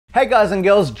Hey guys and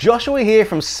girls, Joshua here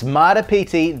from Smarter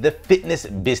PT, the fitness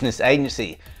business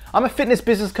agency. I'm a fitness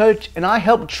business coach and I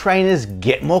help trainers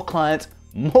get more clients,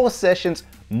 more sessions,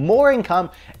 more income,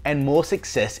 and more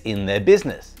success in their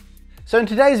business. So in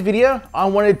today's video, I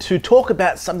wanted to talk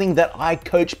about something that I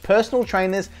coach personal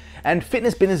trainers and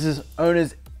fitness businesses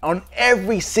owners on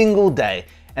every single day,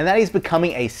 and that is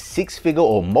becoming a six-figure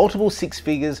or multiple six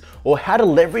figures, or how to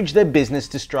leverage their business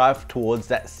to strive towards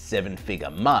that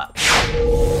seven-figure mark.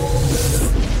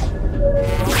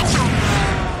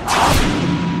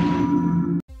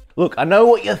 Look, I know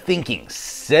what you're thinking,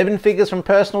 7 figures from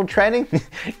personal training?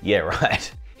 Yeah,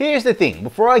 right. Here's the thing,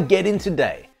 before I get in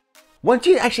today, once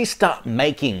you actually start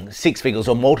making six figures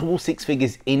or multiple six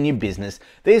figures in your business,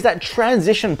 there's that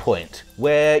transition point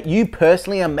where you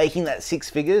personally are making that six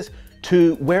figures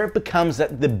to where it becomes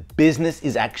that the business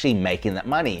is actually making that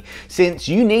money. Since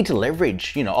you need to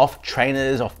leverage, off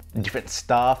trainers, off different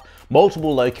staff,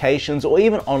 multiple locations, or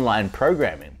even online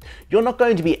programming. You're not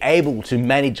going to be able to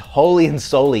manage wholly and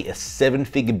solely a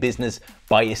 7-figure business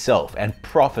by yourself and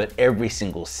profit every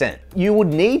single cent. You would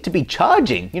need to be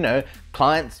charging,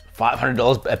 clients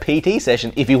 $500 a PT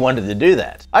session if you wanted to do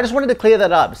that. I just wanted to clear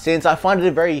that up since I find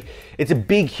it's a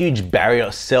big, huge barrier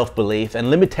of self-belief and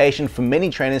limitation for many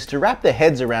trainers to wrap their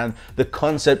heads around the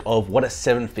concept of what a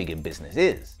 7-figure business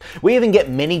is. We even get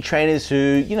many trainers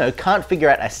who, can't figure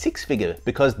out a 6-figure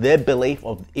because their belief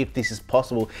of if this is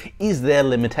possible is their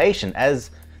limitation,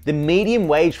 as the median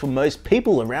wage for most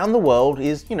people around the world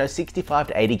is, 65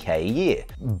 to 80K a year.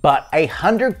 But a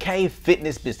 100K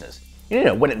fitness business,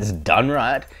 when it's done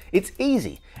right, it's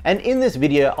easy. And in this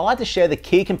video, I like to share the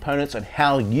key components on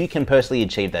how you can personally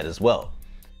achieve that as well.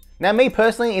 Now, me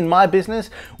personally, in my business,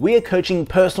 we are coaching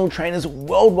personal trainers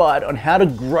worldwide on how to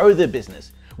grow their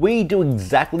business. We do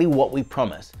exactly what we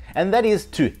promise, and that is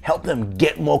to help them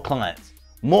get more clients,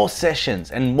 more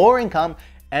sessions, and more income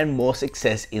and more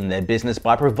success in their business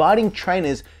by providing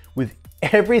trainers with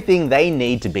everything they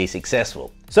need to be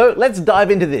successful. So let's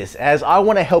dive into this, as I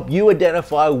want to help you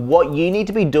identify what you need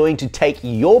to be doing to take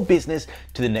your business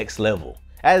to the next level.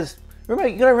 As remember,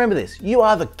 you gotta remember this, you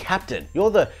are the captain, you're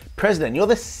the president, you're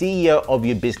the CEO of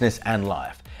your business and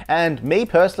life. And me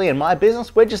personally and my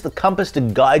business, we're just the compass to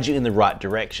guide you in the right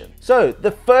direction. So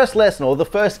the first lesson, or the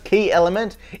first key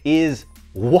element, is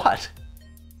what?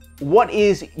 What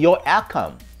is your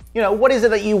outcome? What is it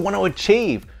that you want to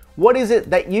achieve? What is it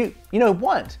that you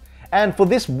want? And for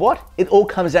this what, it all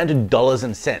comes down to dollars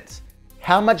and cents.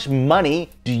 How much money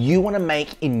do you want to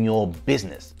make in your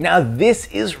business? Now, this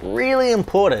is really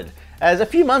important, as a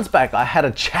few months back, I had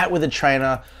a chat with a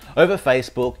trainer over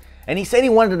Facebook, and he said he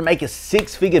wanted to make a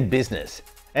 6-figure business.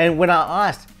 And when I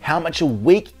asked how much a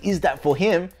week is that for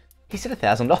him, he said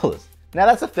 $1,000. Now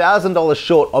that's $1,000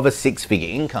 short of a 6-figure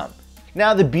income.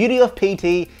 Now, the beauty of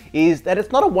PT is that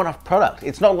it's not a one-off product.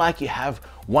 It's not like you have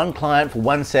one client for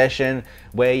one session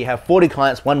where you have 40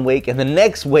 clients one week and the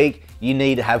next week you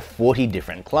need to have 40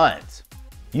 different clients.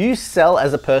 You sell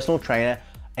as a personal trainer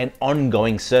an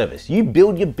ongoing service. You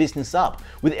build your business up.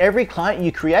 With every client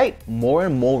you create, more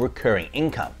and more recurring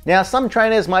income. Now, some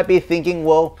trainers might be thinking,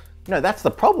 well, that's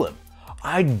the problem.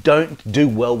 I don't do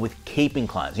well with keeping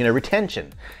clients,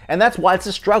 retention. And that's why it's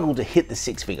a struggle to hit the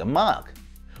 6-figure mark.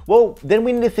 Well, then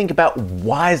we need to think about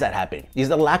why is that happening? Is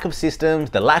the lack of systems,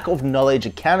 the lack of knowledge,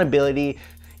 accountability,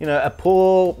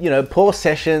 poor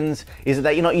sessions? Is it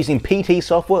that you're not using PT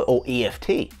software or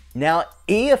EFT? Now,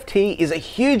 EFT is a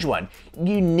huge one.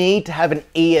 You need to have an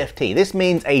EFT. This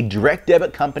means a direct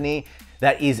debit company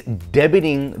that is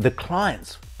debiting the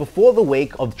clients before the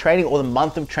week of training or the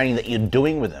month of training that you're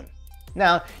doing with them.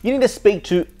 Now, you need to speak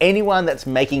to anyone that's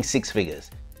making 6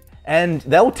 figures, and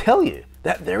they'll tell you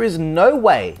that there is no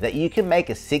way that you can make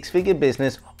a 6-figure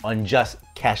business on just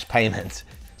cash payments.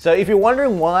 So if you're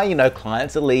wondering why,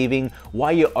 clients are leaving, why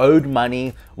you're owed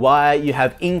money, why you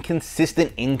have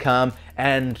inconsistent income,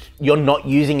 and you're not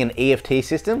using an EFT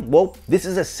system, well, this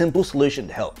is a simple solution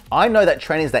to help. I know that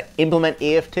trainers that implement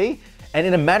EFT, and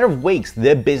in a matter of weeks,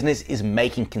 their business is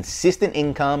making consistent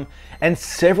income and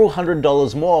several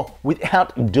 $100s more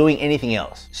without doing anything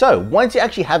else. So once you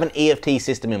actually have an EFT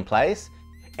system in place,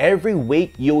 every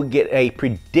week you'll get a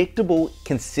predictable,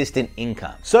 consistent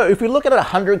income. So if we look at a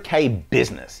 100K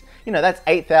business, that's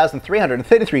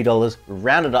 $8,333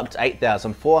 rounded up to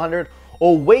 $8,400,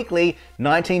 or weekly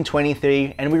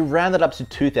 $1,923, and we round it up to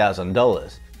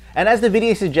 $2,000. And as the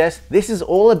video suggests, this is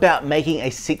all about making a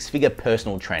 6-figure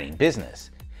personal training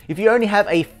business. If you only have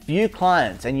a few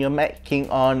clients and you're making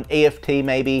on EFT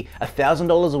maybe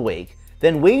 $1,000 a week,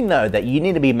 then we know that you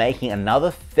need to be making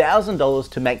another $1,000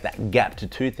 to make that gap to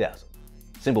 $2,000.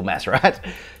 Simple maths, right?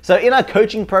 So in our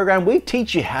coaching program, we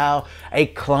teach you how a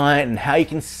client and how you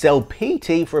can sell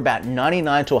PT for about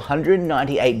 $99 to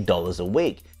 $198 a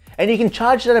week. And you can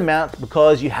charge that amount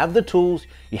because you have the tools,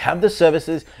 you have the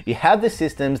services, you have the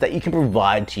systems that you can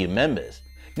provide to your members.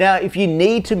 Now, if you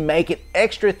need to make it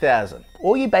extra $1,000,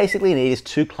 all you basically need is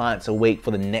 2 clients a week for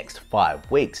the next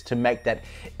 5 weeks to make that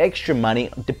extra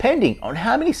money, depending on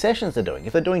how many sessions they're doing,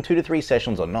 if they're doing 2 to 3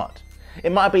 sessions or not.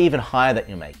 It might be even higher that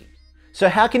you're making. So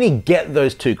how can you get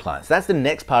those 2 clients? That's the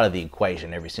next part of the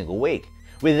equation every single week.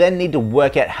 We then need to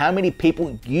work out how many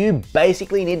people you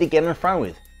basically need to get in front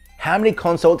with. How many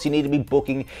consults you need to be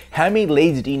booking, how many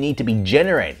leads do you need to be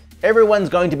generating? Everyone's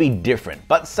going to be different,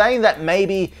 but saying that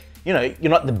maybe, you're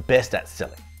not the best at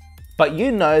selling. But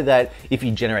you know that if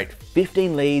you generate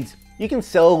 15 leads, you can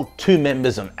sell 2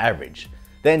 members on average.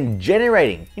 Then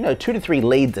generating, 2 to 3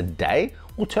 leads a day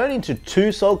will turn into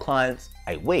 2 sold clients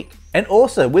a week. And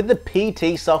also with the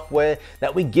PT software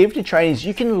that we give to trainees,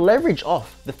 you can leverage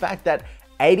off the fact that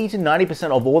 80 to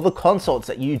 90% of all the consults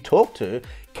that you talk to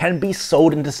can be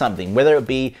sold into something, whether it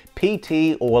be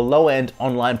PT or a low-end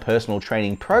online personal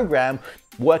training program,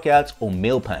 workouts or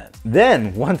meal plans.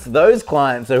 Then once those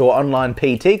clients who are online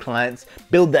PT clients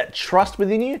build that trust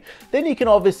within you, then you can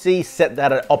obviously set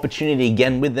that opportunity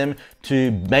again with them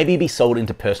to maybe be sold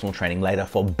into personal training later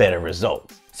for better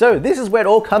results. So this is where it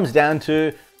all comes down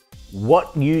to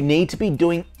what you need to be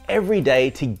doing every day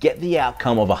to get the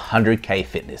outcome of a 100K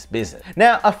fitness business.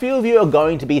 Now, a few of you are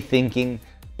going to be thinking,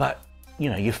 but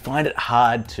you find it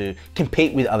hard to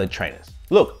compete with other trainers.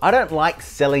 Look, I don't like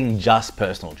selling just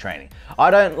personal training. I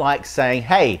don't like saying,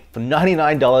 hey, for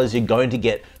 $99, you're going to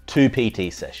get 2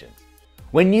 PT sessions.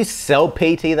 When you sell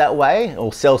PT that way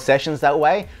or sell sessions that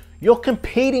way, you're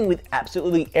competing with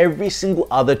absolutely every single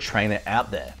other trainer out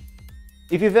there.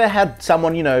 If you've ever had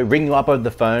someone, ring you up over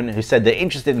the phone who said they're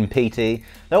interested in PT,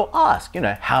 they'll ask,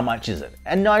 how much is it?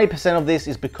 And 90% of this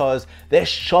is because they're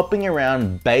shopping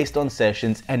around based on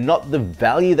sessions and not the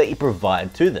value that you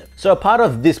provide to them. So a part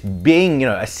of this being, a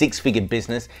 6-figure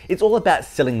business, it's all about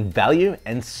selling value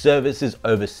and services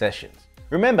over sessions.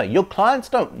 Remember, your clients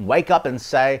don't wake up and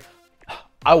say,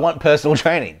 I want personal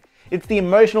training. It's the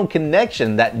emotional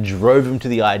connection that drove them to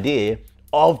the idea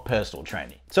of personal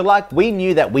training. So like we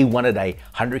knew that we wanted a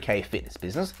 100K fitness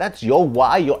business. That's your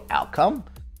why, your outcome.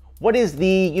 What is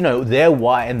the, their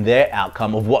why and their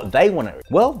outcome of what they want to?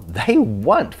 Well,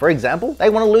 for example, they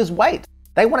want to lose weight.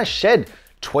 They want to shed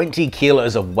 20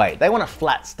 kilos of weight. They want a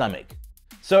flat stomach.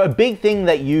 So a big thing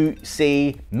that you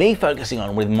see me focusing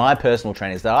on with my personal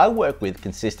trainers that I work with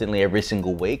consistently every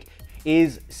single week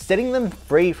is setting them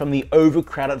free from the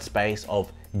overcrowded space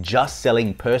of just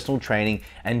selling personal training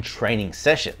and training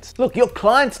sessions. Look, your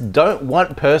clients don't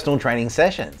want personal training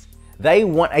sessions. They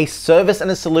want a service and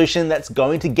a solution that's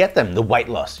going to get them the weight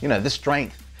loss, the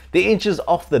strength, the inches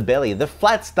off the belly, the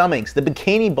flat stomachs, the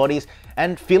bikini bodies,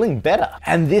 and feeling better.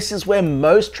 And this is where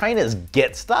most trainers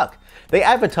get stuck. They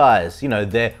advertise,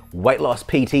 their weight loss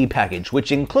PT package,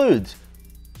 which includes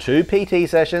 2 PT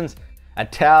sessions, a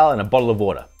towel, and a bottle of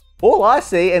water. All I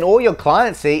see and all your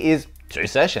clients see is 2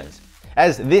 sessions,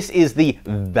 as this is the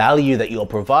value that you're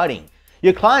providing.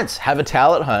 Your clients have a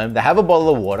towel at home, they have a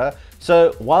bottle of water,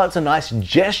 so while it's a nice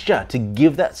gesture to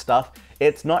give that stuff,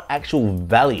 it's not actual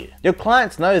value. Your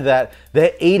clients know that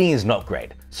their eating is not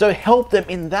great, so help them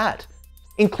in that.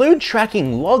 Include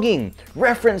tracking, logging,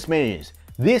 reference menus.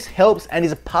 This helps and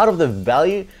is a part of the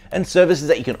value and services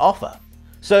that you can offer.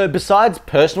 So besides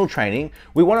personal training,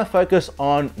 we want to focus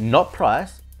on not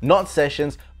price, not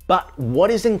sessions, but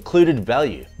what is included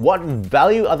value? What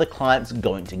value are the clients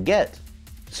going to get?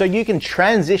 So you can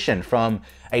transition from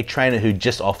a trainer who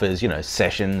just offers,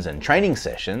 sessions and training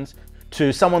sessions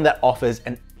to someone that offers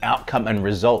an outcome and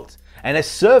results and a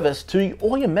service to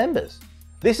all your members.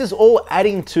 This is all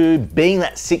adding to being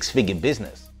that 6-figure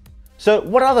business. So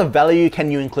what other value can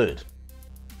you include?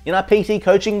 In our PT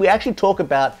coaching, we actually talk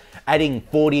about adding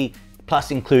 40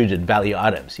 plus included value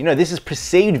items. This is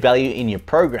perceived value in your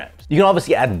programs. You can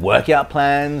obviously add workout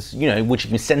plans, which you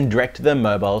can send direct to their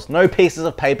mobiles, no pieces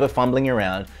of paper fumbling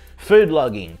around, food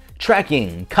logging,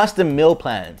 tracking, custom meal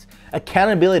plans,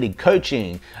 accountability,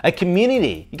 coaching, a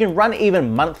community. You can run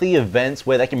even monthly events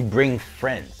where they can bring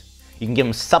friends. You can give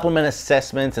them supplement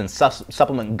assessments and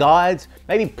supplement guides,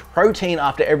 maybe protein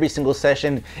after every single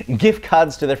session, gift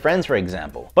cards to their friends, for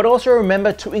example. But also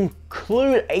remember to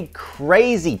include a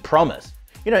crazy promise.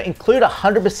 Include a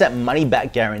 100% money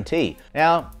back guarantee.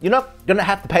 Now, you're not gonna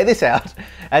have to pay this out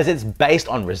as it's based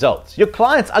on results. Your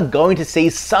clients are going to see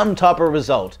some type of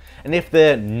result. And if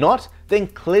they're not, then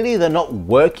clearly they're not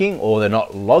working or they're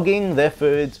not logging their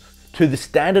foods to the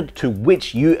standard to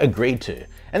which you agreed to.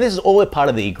 And this is all a part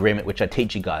of the agreement which I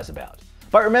teach you guys about.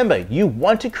 But remember, you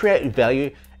want to create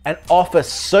value and offer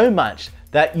so much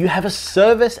that you have a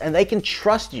service and they can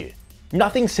trust you.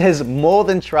 Nothing says more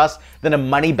than trust than a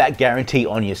money back guarantee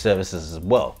on your services as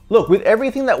well. Look, with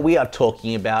everything that we are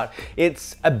talking about,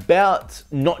 it's about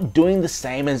not doing the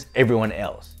same as everyone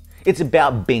else. It's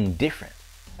about being different,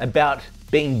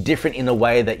 in a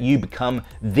way that you become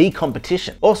the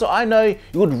competition. Also, I know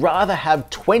you would rather have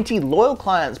 20 loyal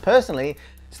clients personally,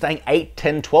 staying 8,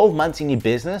 10, 12 months in your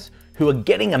business, who are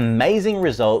getting amazing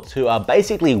results, who are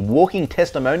basically walking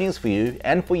testimonials for you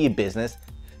and for your business,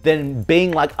 than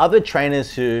being like other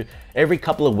trainers who every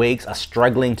couple of weeks are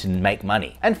struggling to make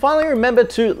money. And finally, remember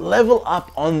to level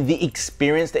up on the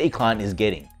experience that your client is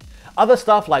getting. Other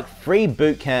stuff like free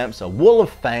boot camps, a wall of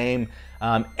fame,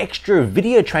 extra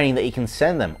video training that you can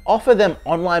send them, offer them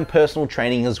online personal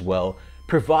training as well,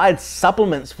 provide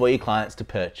supplements for your clients to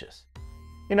purchase.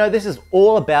 You know, this is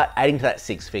all about adding to that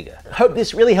 6-figure. I hope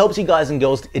this really helps you guys and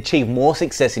girls achieve more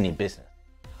success in your business.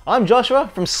 I'm Joshua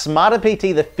from Smarter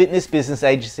PT, the fitness business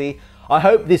agency. I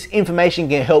hope this information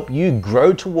can help you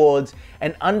grow towards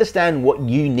and understand what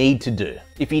you need to do.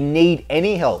 If you need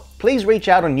any help, please reach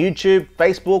out on YouTube,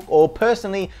 Facebook, or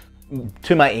personally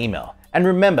to my email. And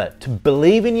remember to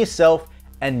believe in yourself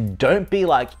and don't be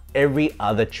like every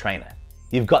other trainer.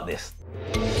 You've got this.